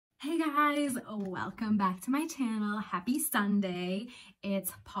Hey guys, welcome back to my channel. Happy Sunday.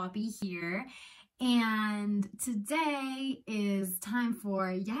 It's Poppy here. And today is time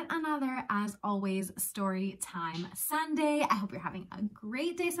for yet another, as always, story time Sunday. I hope you're having a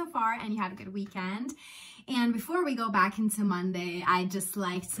great day so far and you had a good weekend. And before we go back into Monday, I'd just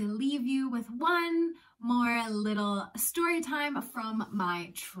like to leave you with one more little story time from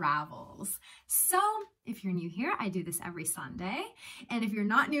my travels. So if you're new here, I do this every Sunday. And if you're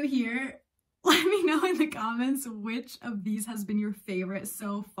not new here, let me know in the comments which of these has been your favorite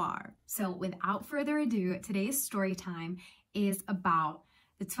so far. So without further ado, today's story time is about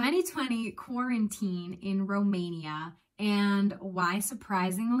the 2020 quarantine in Romania and why,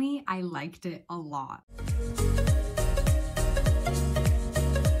 surprisingly, I liked it a lot.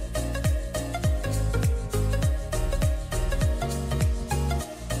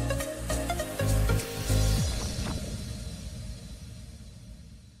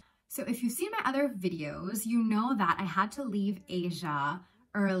 So if you've seen my other videos, you know that I had to leave Asia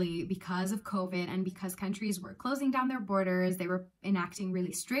early because of COVID and because countries were closing down their borders. They were enacting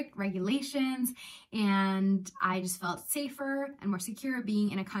really strict regulations, and I just felt safer and more secure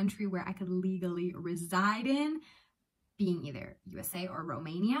being in a country where I could legally reside in, being either USA or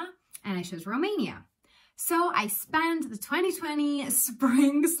Romania, and I chose Romania. So I spent the 2020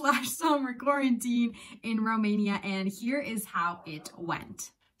 spring/summer quarantine in Romania, and here is how it went.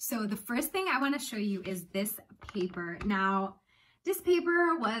 So the first thing I want to show you is this paper. Now, this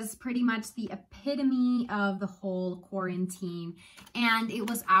paper was pretty much the epitome of the whole quarantine, and it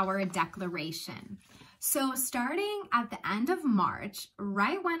was our declaration. So starting at the end of March,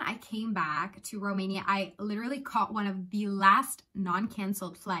 right when I came back to Romania, I literally caught one of the last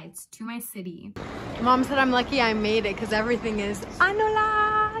non-canceled flights to my city. Mom said I'm lucky I made it because everything is annulled.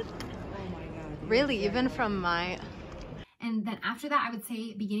 Oh my God. Really, even from my... And then after that, I would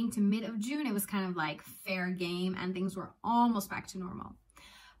say beginning to mid of June, it was kind of like fair game and things were almost back to normal.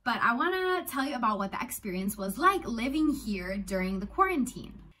 But I want to tell you about what the experience was like living here during the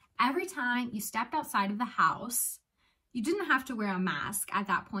quarantine. Every time you stepped outside of the house, you didn't have to wear a mask at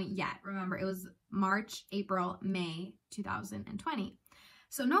that point yet. Remember, it was March, April, May 2020.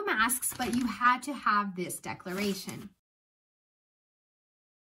 So no masks, but you had to have this declaration.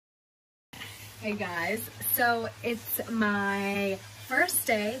 Hey guys, so it's my first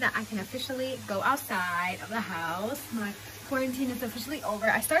day that I can officially go outside of the house. My quarantine is officially over.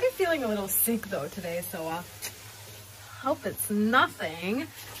 I started feeling a little sick though today, so hope it's nothing.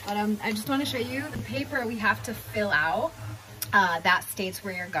 But I just want to show you the paper we have to fill out that states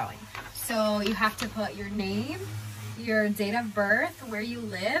where you're going. So you have to put your name, your date of birth, where you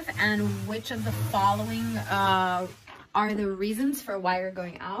live, and which of the following are the reasons for why you're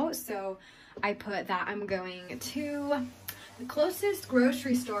going out. So I put that I'm going to the closest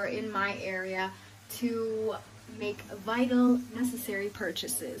grocery store in my area to make vital necessary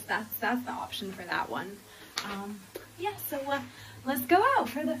purchases. That's the option for that one. Yeah, so let's go out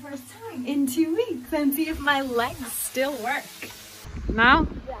for the first time in 2 weeks and see if my legs still work. Now?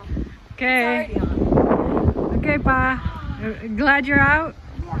 Yeah. Okay. It's already on. Okay, Pa. Glad you're out?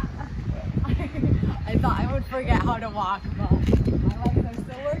 Yeah. I thought I would forget how to walk, but my legs are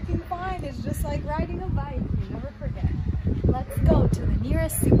still working fine. It's just like riding a bike. You never forget. Let's go to the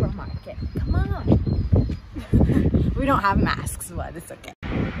nearest supermarket. Come on. We don't have masks, but it's okay.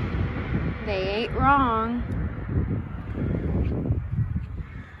 They ain't wrong.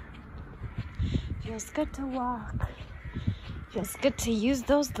 Feels good to walk. Feels good to use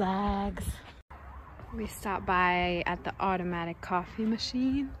those legs. We stopped by at the automatic coffee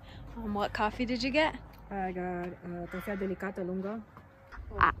machine. What coffee did you get? I got cafea delicată lungă.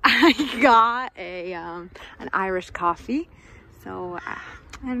 I got an Irish coffee. So I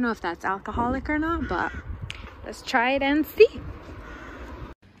don't know if that's alcoholic or not, but let's try it and see.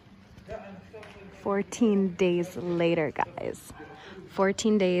 14 days later, guys.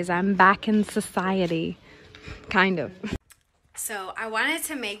 14 days, I'm back in society. Kind of. So I wanted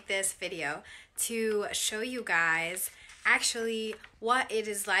to make this video to show you guys actually what it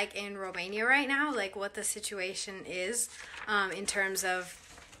is like in Romania right now, like what the situation is in terms of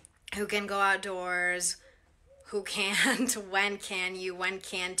who can go outdoors, who can't, when can you, when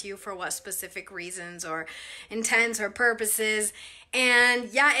can't you, for what specific reasons or intents or purposes. And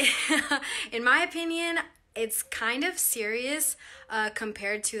yeah, in my opinion, it's kind of serious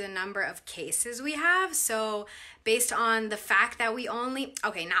compared to the number of cases we have. So based on the fact that we only,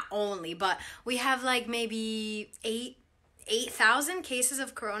 okay, not only, but we have like maybe 8,000 cases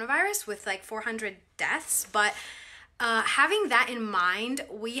of coronavirus with like 400 deaths. But Having that in mind,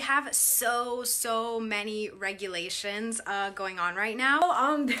 we have so many regulations going on right now.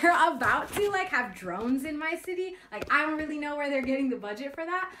 They're about to like have drones in my city. Like, I don't really know where they're getting the budget for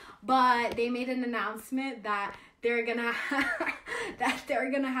that, but they made an announcement that they're gonna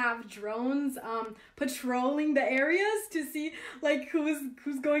have drones patrolling the areas to see like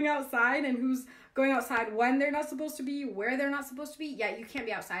who's going outside and who's going outside when they're not supposed to be, where they're not supposed to be. Yeah, you can't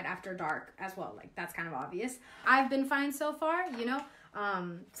be outside after dark as well. Like, that's kind of obvious. I've been fine so far, you know?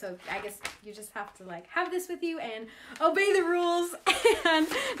 So I guess you just have to like have this with you and obey the rules and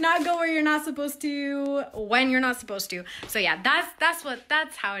not go where you're not supposed to when you're not supposed to. So yeah,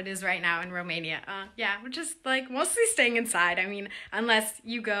 that's how it is right now in Romania. Yeah, we're just like mostly staying inside. I mean, unless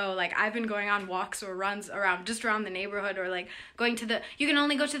you go, like, I've been going on walks or runs around the neighborhood, or like going to you can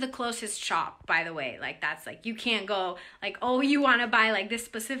only go to the closest shop, by the way. Like, that's like, you can't go like, oh, you want to buy like this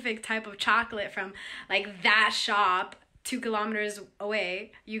specific type of chocolate from like that shop 2 kilometers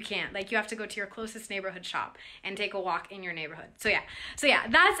away. You can't. Like, you have to go to your closest neighborhood shop and take a walk in your neighborhood. So yeah,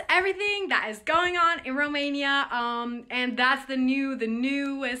 that's everything that is going on in Romania. And that's the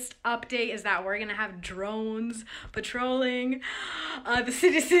newest update, is that we're gonna have drones patrolling the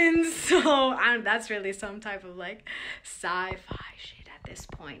citizens. So that's really some type of like sci-fi shit at this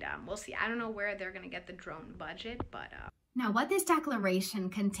point. We'll see. I don't know where they're gonna get the drone budget, but now, what this declaration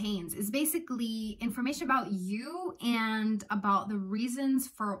contains is basically information about you and about the reasons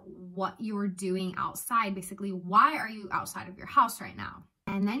for what you're doing outside. Basically, why are you outside of your house right now?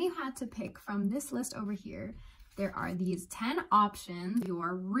 And then you had to pick from this list over here. There are these 10 options,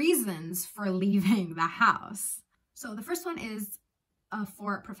 your reasons for leaving the house. So the first one is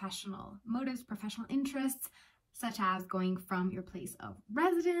for professional motives, professional interests, such as going from your place of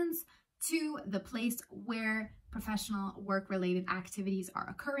residence to the place where professional work-related activities are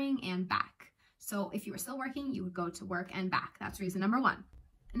occurring and back. So if you were still working, you would go to work and back. That's reason number 1.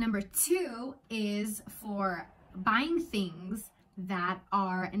 Number 2 is for buying things that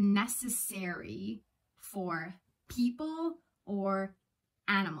are necessary for people or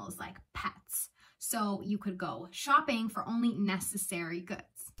animals, like pets. So you could go shopping for only necessary goods.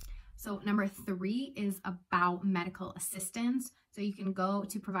 So number 3 is about medical assistance. So you can go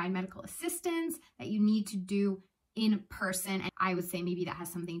to provide medical assistance that you need to do in person. And I would say maybe that has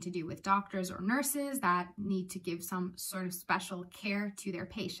something to do with doctors or nurses that need to give some sort of special care to their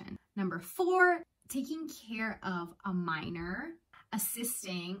patient. Number 4, taking care of a minor,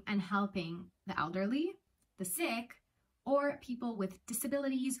 assisting and helping the elderly, the sick, or people with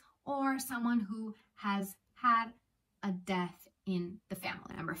disabilities, or someone who has had a death in the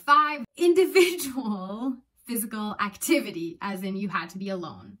family. Number 5, individual physical activity, as in you had to be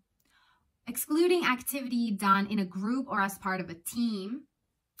alone. Excluding activity done in a group or as part of a team,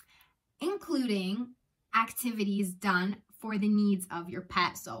 including activities done for the needs of your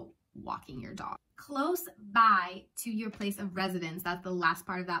pet, so walking your dog. Close by to your place of residence, that's the last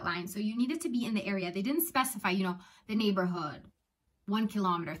part of that line. So you needed to be in the area. They didn't specify, you know, the neighborhood, 1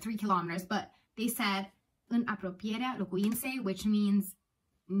 kilometer, 3 kilometers, but they said în apropierea locuinței, which means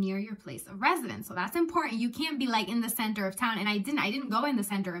near your place of residence. So that's important. You can't be like in the center of town. And I didn't go in the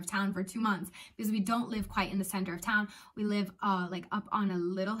center of town for 2 months because we don't live quite in the center of town. We live like up on a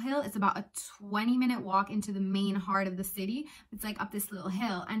little hill. It's about a 20-minute walk into the main heart of the city. It's like up this little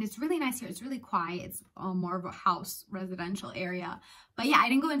hill, and it's really nice here. It's really quiet. It's more of a house residential area. But yeah, I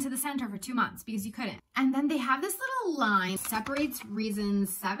didn't go into the center for 2 months because you couldn't. And then they have this little line, separates reasons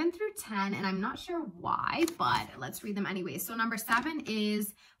 7 through 10, and I'm not sure why, but let's read them anyway. So number 7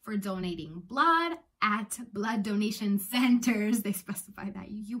 is for donating blood at blood donation centers. They specify that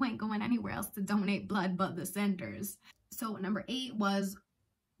you ain't going anywhere else to donate blood but the centers. So number 8 was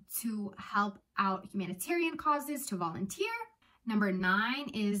to help out humanitarian causes, to volunteer. Number 9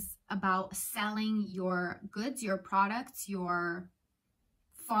 is about selling your goods, your products, your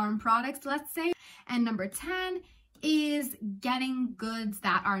farm products, let's say. And number 10 is getting goods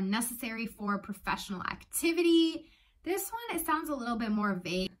that are necessary for professional activity. This one, it sounds a little bit more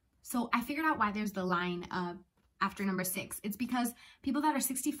vague. So I figured out why there's the line after number 6. It's because people that are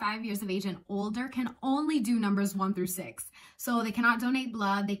 65 years of age and older can only do numbers 1 through 6. So they cannot donate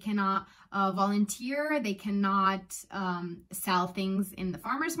blood, they cannot volunteer, they cannot sell things in the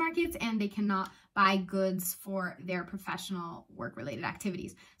farmers markets, and they cannot buy goods for their professional work-related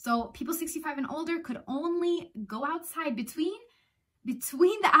activities. So people 65 and older could only go outside between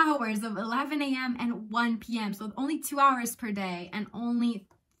the hours of 11 a.m. and 1 p.m. So only 2 hours per day, and only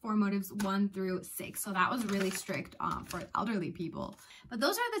for motives 1 through 6. So that was really strict for elderly people. But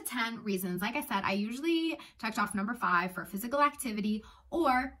those are the 10 reasons. Like I said, I usually checked off number 5 for physical activity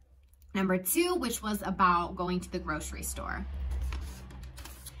or Number 2, which was about going to the grocery store.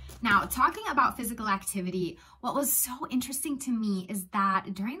 Now, talking about physical activity, what was so interesting to me is that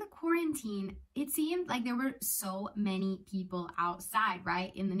during the quarantine, it seemed like there were so many people outside,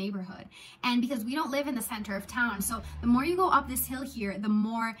 right, in the neighborhood. And because we don't live in the center of town, so the more you go up this hill here, the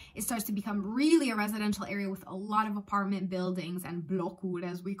more it starts to become really a residential area with a lot of apartment buildings and blockwood,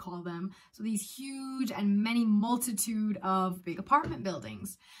 as we call them. So these huge and many multitude of big apartment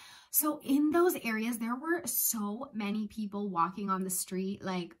buildings. So in those areas, there were so many people walking on the street,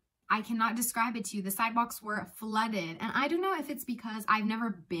 like, I cannot describe it to you. The sidewalks were flooded. And I don't know if it's because I've never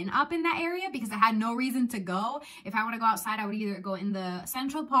been up in that area because I had no reason to go. If I want to go outside, I would either go in the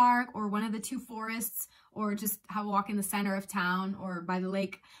Central Park or one of the 2 forests or just have a walk in the center of town or by the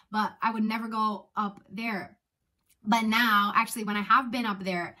lake. But I would never go up there. But now, actually, when I have been up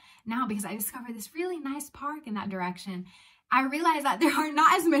there now, because I discovered this really nice park in that direction, I realized that there are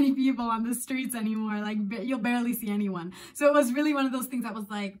not as many people on the streets anymore. Like, you'll barely see anyone. So it was really one of those things that was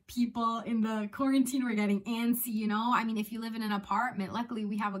like, people in the quarantine were getting antsy, you know? I mean, if you live in an apartment, luckily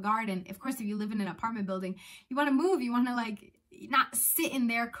we have a garden. Of course, if you live in an apartment building, you want to move, you want to like not sit in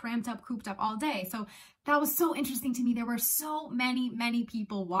there cramped up, cooped up all day. So that was so interesting to me. There were so many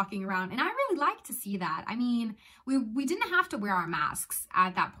people walking around, and I really like to see that. I mean, we didn't have to wear our masks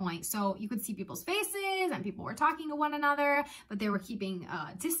at that point, so you could see people's faces and people were talking to one another, but they were keeping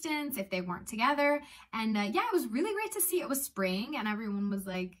distance if they weren't together. And yeah, it was really great to see. It was spring and everyone was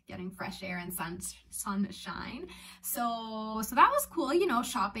like getting fresh air and sunshine. So that was cool. You know,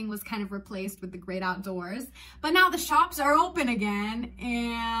 shopping was kind of replaced with the great outdoors, but now the shops are open again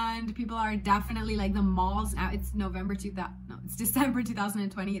and people are definitely like, the malls now, it's December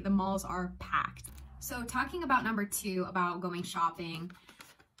 2020, the malls are packed. So talking about number 2, about going shopping,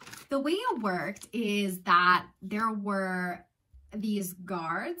 the way it worked is that there were these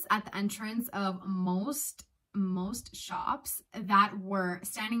guards at the entrance of most shops that were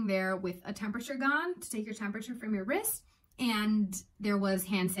standing there with a temperature gun to take your temperature from your wrist. And there was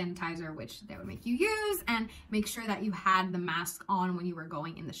hand sanitizer, which they would make you use, and make sure that you had the mask on when you were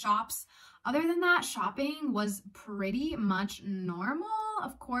going in the shops. Other than that, shopping was pretty much normal.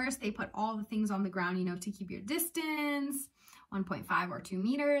 Of course, they put all the things on the ground, you know, to keep your distance, 1.5 or 2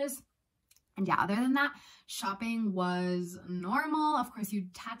 meters. And yeah, other than that, shopping was normal. Of course, you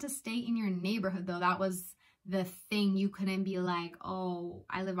had to stay in your neighborhood, though. That was the thing. You couldn't be like, oh,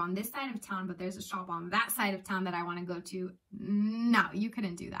 I live on this side of town, but there's a shop on that side of town that I want to go to. No, you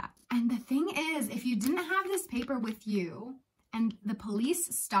couldn't do that. And the thing is, if you didn't have this paper with you and the police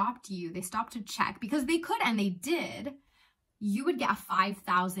stopped you, they stopped to check, because they could and they did, you would get a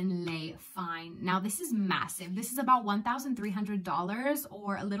 5,000 lei fine. Now, this is massive. This is about $1,300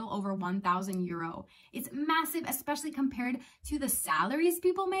 or a little over 1,000 euro. It's massive, especially compared to the salaries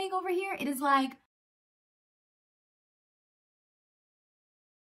people make over here. It is like,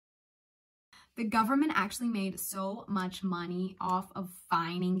 the government actually made so much money off of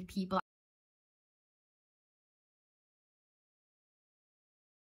fining people.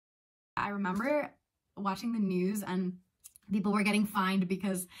 I remember watching the news and people were getting fined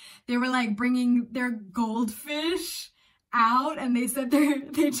because they were like bringing their goldfish out, and they said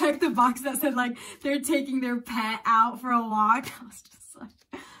they checked the box that said like they're taking their pet out for a walk. I was just like,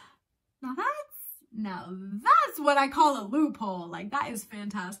 now that's what I call a loophole. Like, that is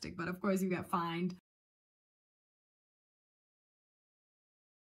fantastic, but of course you get fined.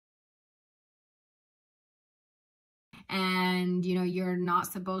 And, you know, you're not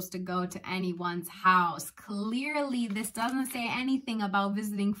supposed to go to anyone's house. Clearly, this doesn't say anything about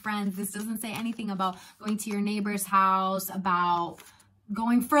visiting friends. This doesn't say anything about going to your neighbor's house, about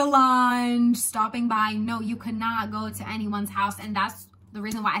going for lunch, stopping by. No, you could not go to anyone's house. And that's the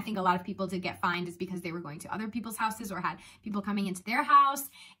reason why I think a lot of people did get fined, is because they were going to other people's houses or had people coming into their house,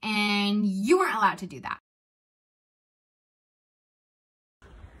 and you weren't allowed to do that.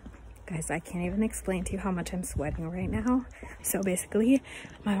 Guys, I can't even explain to you how much I'm sweating right now. So basically,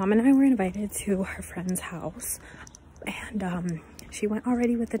 my mom and I were invited to her friend's house, and she went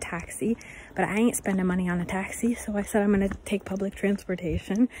already with the taxi, but I ain't spending money on a taxi, so I said I'm gonna take public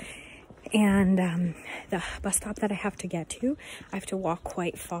transportation. And the bus stop that I have to get to, I have to walk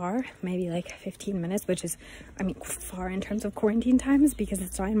quite far, maybe like 15 minutes, which is, I mean, far in terms of quarantine times, because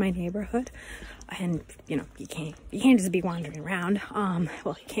it's not in my neighborhood. And, you know, you can't just be wandering around.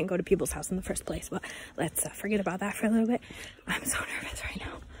 Well, you can't go to people's house in the first place, but let's forget about that for a little bit. I'm so nervous right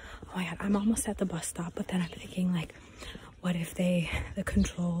now. Oh my God, I'm almost at the bus stop, but then I'm thinking, like, what if the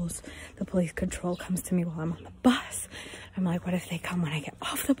police control comes to me while I'm on the bus? I'm like, what if they come when I get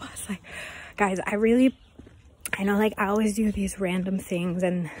off the bus? Like, guys, I really I know, like, I always do these random things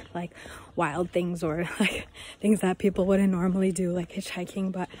and like wild things, or like things that people wouldn't normally do, like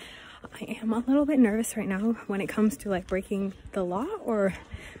hitchhiking, but I am a little bit nervous right now when it comes to like breaking the law or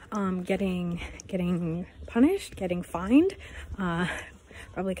getting punished, getting fined,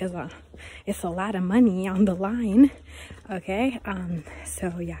 probably because it's a lot of money on the line. Okay,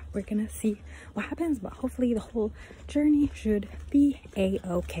 so yeah, we're gonna see what happens, but hopefully the whole journey should be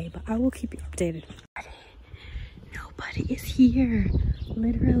a-okay, but I will keep you updated. Nobody is here,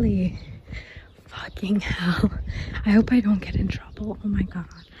 literally. Fucking hell. I hope I don't get in trouble. Oh my god.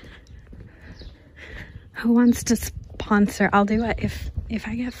 Who wants to sponsor? I'll do it if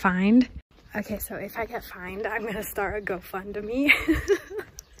I get fined. Okay, so if I get fined, I'm gonna start a GoFundMe.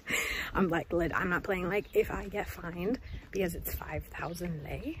 I'm like, I'm not playing. Like, if I get fined, because it's 5,000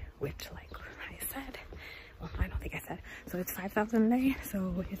 lei, which, like I said, well, I don't think I said, so it's 5,000 lei,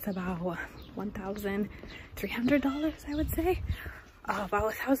 so it's about $1,300, I would say. About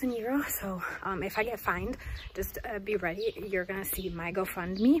 1,000 euros. So if I get fined, just be ready. You're gonna see my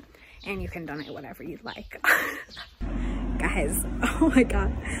GoFundMe and you can donate whatever you'd like. Guys, oh my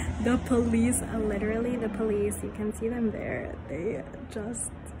god, the police, literally the police, you can see them there. They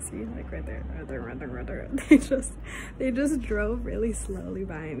just, see, like right there, they just drove really slowly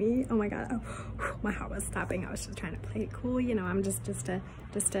by me. Oh my god, oh, my heart was stopping. I was just trying to play it cool, you know. I'm just a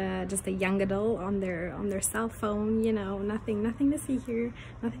young adult on their cell phone, you know. Nothing to see here,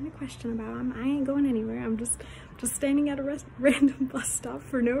 nothing to question about. I ain't going anywhere. I'm just standing at a random bus stop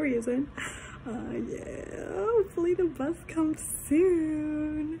for no reason. Yeah, hopefully the bus comes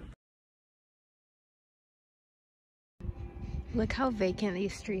soon. Look how vacant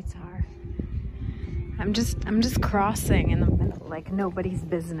these streets are. I'm just crossing in the middle like nobody's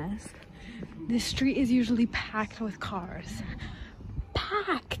business. This street is usually packed with cars.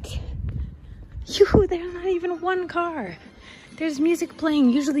 Packed! There's not even one car. There's music playing.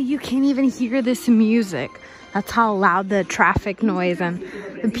 Usually you can't even hear this music. That's how loud the traffic noise and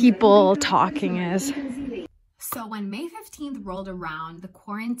the people talking is. So when May 15th rolled around, the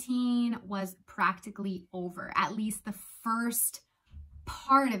quarantine was practically over. At least the first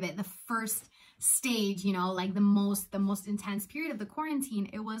part of it, the first stage, you know, like the most intense period of the quarantine,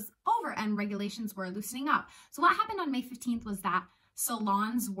 it was over and regulations were loosening up. So what happened on May 15th was that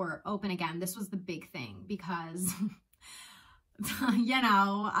salons were open again. This was the big thing because you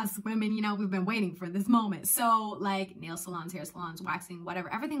know, us women, you know, we've been waiting for this moment. So like nail salons, hair salons, waxing,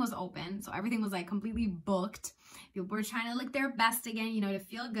 whatever, everything was open. So everything was like completely booked. People were trying to look their best again, you know, to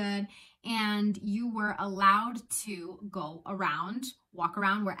feel good. And you were allowed to go around, walk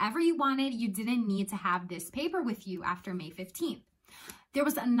around wherever you wanted. You didn't need to have this paper with you after May 15th. There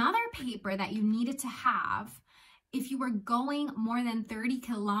was another paper that you needed to have if you were going more than 30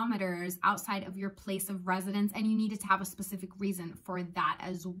 kilometers outside of your place of residence, and you needed to have a specific reason for that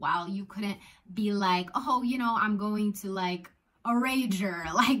as well. You couldn't be like, oh, you know, I'm going to like a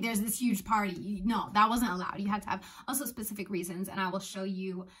rager, like there's this huge party. No, that wasn't allowed. You had to have also specific reasons, and I will show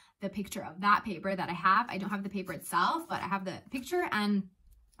you the picture of that paper that I have. I don't have the paper itself, but I have the picture. And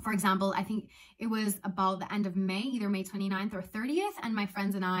for example, I think it was about the end of May, either May 29th or 30th, and my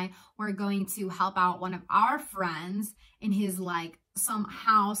friends and I were going to help out one of our friends in his like some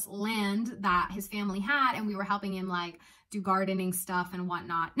house land that his family had, and we were helping him like do gardening stuff and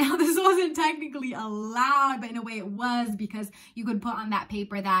whatnot. Now, this wasn't technically allowed, but in a way it was, because you could put on that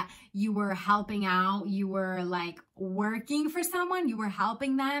paper that you were helping out, you were like working for someone, you were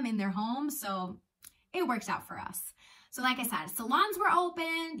helping them in their home, so it worked out for us. So like I said, salons were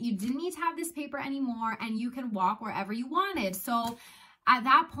open, you didn't need to have this paper anymore, and you can walk wherever you wanted. So at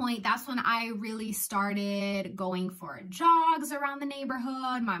that point, that's when I really started going for jogs around the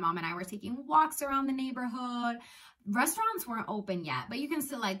neighborhood. My mom and I were taking walks around the neighborhood. Restaurants weren't open yet, but you can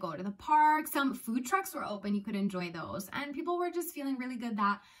still like go to the park. Some food trucks were open, you could enjoy those. And people were just feeling really good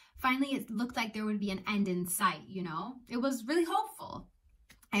that finally it looked like there would be an end in sight, you know? It was really hopeful.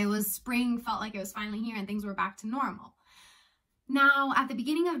 It was spring, felt like it was finally here and things were back to normal. Now, at the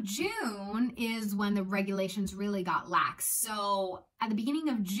beginning of June is when the regulations really got lax. So at the beginning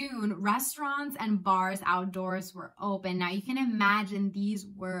of June, restaurants and bars outdoors were open. Now you can imagine these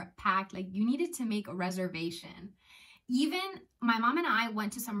were packed, like you needed to make a reservation. Even my mom and I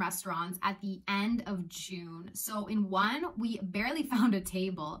went to some restaurants at the end of June. So in one, we barely found a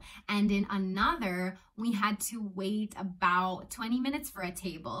table. And in another, we had to wait about 20 minutes for a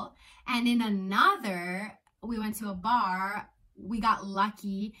table. And in another, we went to a bar. We got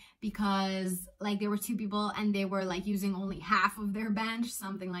lucky because like there were two people and they were like using only half of their bench,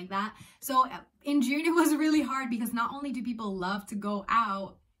 something like that. So in June, it was really hard because not only do people love to go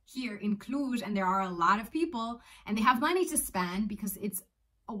out here in Cluj, and there are a lot of people and they have money to spend because it's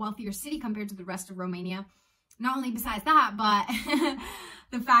a wealthier city compared to the rest of Romania. Not only besides that, but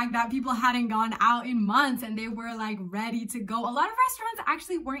the fact that people hadn't gone out in months and they were like ready to go. A lot of restaurants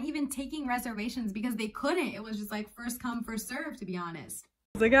actually weren't even taking reservations because they couldn't. It was just like first come, first serve, to be honest.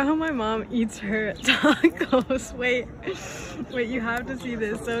 Look at how my mom eats her tacos. Wait, you have to see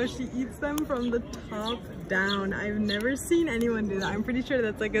this. So she eats them from the top down. I've never seen anyone do that. I'm pretty sure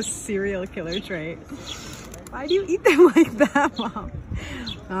that's like a serial killer trait. Why do you eat them like that, Mom?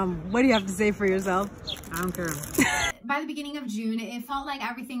 What do you have to say for yourself? I don't care. By the beginning of June, it felt like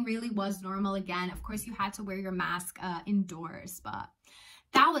everything really was normal again. Of course, you had to wear your mask indoors, but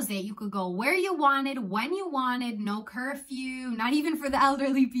that was it. You could go where you wanted, when you wanted, no curfew, not even for the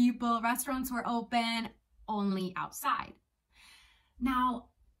elderly people. Restaurants were open, only outside. Now,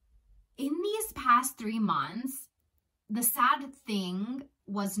 in these past 3 months, the sad thing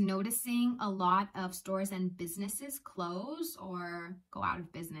was noticing a lot of stores and businesses close or go out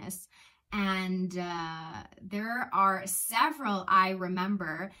of business. And there are several I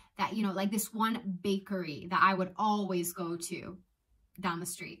remember that, you know, like this one bakery that I would always go to down the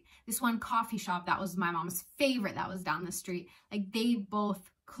street. This one coffee shop that was my mom's favorite that was down the street. Like they both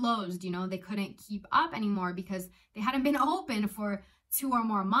closed, you know, they couldn't keep up anymore because they hadn't been open for 2 or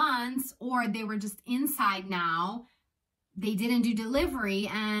more months, or they were just inside now. They didn't do delivery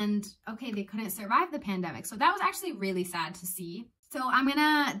and okay, they couldn't survive the pandemic. So that was actually really sad to see. So I'm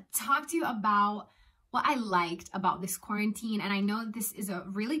gonna talk to you about what I liked about this quarantine. And I know this is a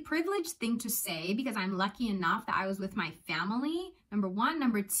really privileged thing to say because I'm lucky enough that I was with my family, number one.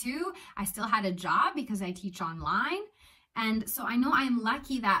 Number two, I still had a job because I teach online. And so I know I'm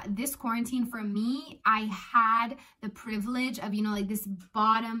lucky that this quarantine for me, I had the privilege of, you know, like this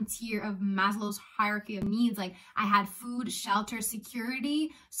bottom tier of Maslow's hierarchy of needs. Like I had food, shelter,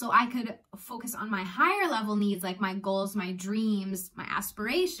 security, so I could focus on my higher level needs, like my goals, my dreams, my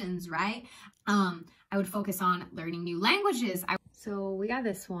aspirations, right? I would focus on learning new languages. So we got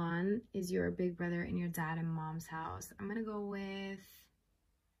this one, is your big brother in your dad and mom's house. I'm gonna go with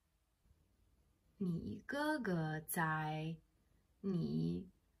你哥哥在你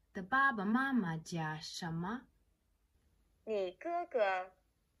的爸爸妈妈家什么？你哥哥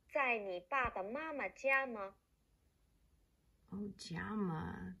在你爸爸妈妈家吗？ Oh, 家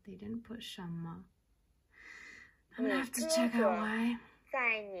吗? They didn't put 什么. I'm gonna have to check out why.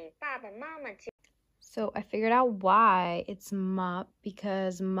 在你爸爸妈妈家。 So I figured out why it's ma,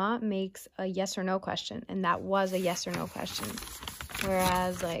 because ma makes a yes or no question, and that was a yes or no question.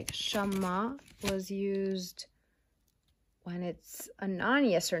 Whereas like shama was used when it's a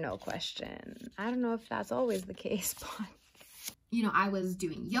non-yes or no question. I don't know if that's always the case, but you know, I was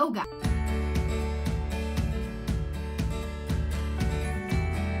doing yoga.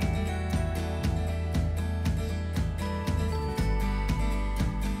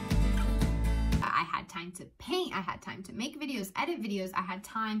 I had time to paint, I had time to make videos, edit videos, I had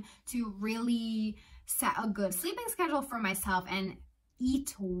time to really set a good sleeping schedule for myself and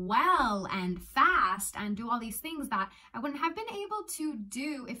eat well and fast and do all these things that I wouldn't have been able to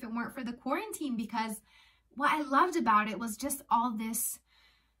do if it weren't for the quarantine, because what I loved about it was just all this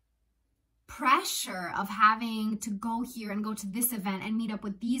pressure of having to go here and go to this event and meet up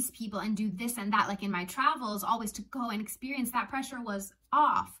with these people and do this and that. Like in my travels, always to go and experience, that pressure was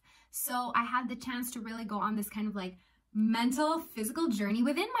off. So I had the chance to really go on this kind of like mental, physical journey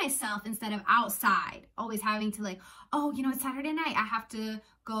within myself instead of outside, always having to like, oh, you know, it's Saturday night, I have to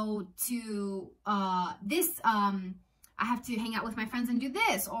go to I have to hang out with my friends and do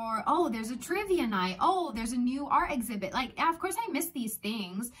this, or oh, there's a trivia night, oh, there's a new art exhibit. Like, yeah, of course I miss these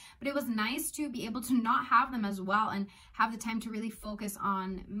things, but it was nice to be able to not have them as well and have the time to really focus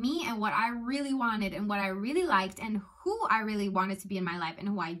on me and what I really wanted and what I really liked and who I really wanted to be in my life and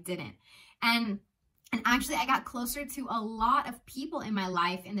who I didn't. And actually, I got closer to a lot of people in my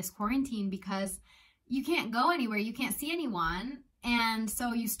life in this quarantine because you can't go anywhere, you can't see anyone. And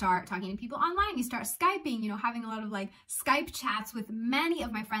so you start talking to people online, you start Skyping, you know, having a lot of like Skype chats with many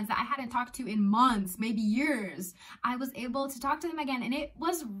of my friends that I hadn't talked to in months, maybe years. I was able to talk to them again, and it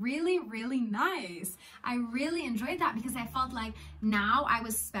was really, really nice. I really enjoyed that because I felt like now I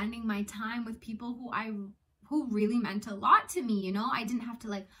was spending my time with people who really meant a lot to me, you know? I didn't have to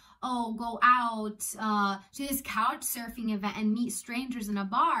like, oh, go out to this couch surfing event and meet strangers in a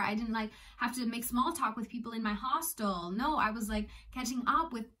bar. I didn't like have to make small talk with people in my hostel. No, I was like catching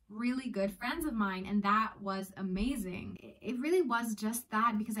up with really good friends of mine, and that was amazing. It really was just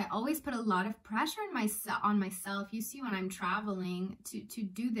that, because I always put a lot of pressure on myself. You see, when I'm traveling to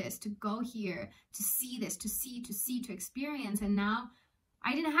do this, to go here, to see this, to experience, and now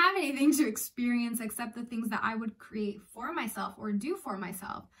I didn't have anything to experience except the things that I would create for myself or do for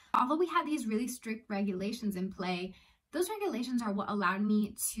myself. Although we had these really strict regulations in play, those regulations are what allowed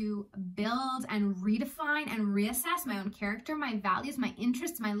me to build and redefine and reassess my own character, my values, my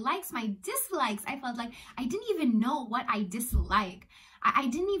interests, my likes, my dislikes. I felt like I didn't even know what I dislike. I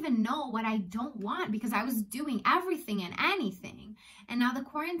didn't even know what I don't want because I was doing everything and anything. And now the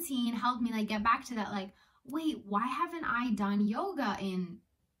quarantine helped me like get back to that, like, wait, why haven't I done yoga in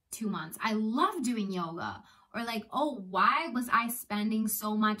 2 months? I love doing yoga. Or like, oh, why was I spending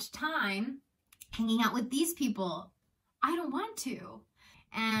so much time hanging out with these people? I don't want to.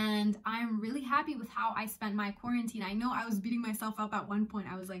 And I'm really happy with how I spent my quarantine. I know I was beating myself up at one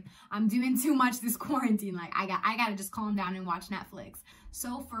point. I was like, I'm doing too much this quarantine. Like, I gotta just calm down and watch Netflix.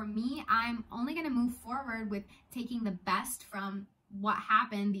 So for me, I'm only gonna move forward with taking the best from what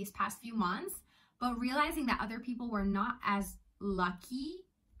happened these past few months, but realizing that other people were not as lucky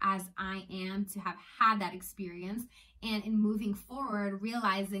as I am to have had that experience. And in moving forward,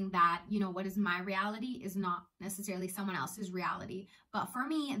 realizing that, you know, what is my reality is not necessarily someone else's reality. But for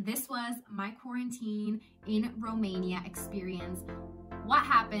me, this was my quarantine in Romania experience, what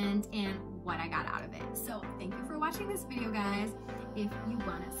happened and what I got out of it. So thank you for watching this video, guys. If you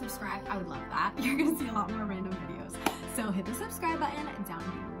want to subscribe, I would love that. You're going to see a lot more random videos. So hit the subscribe button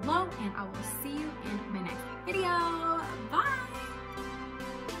down below and I will see you in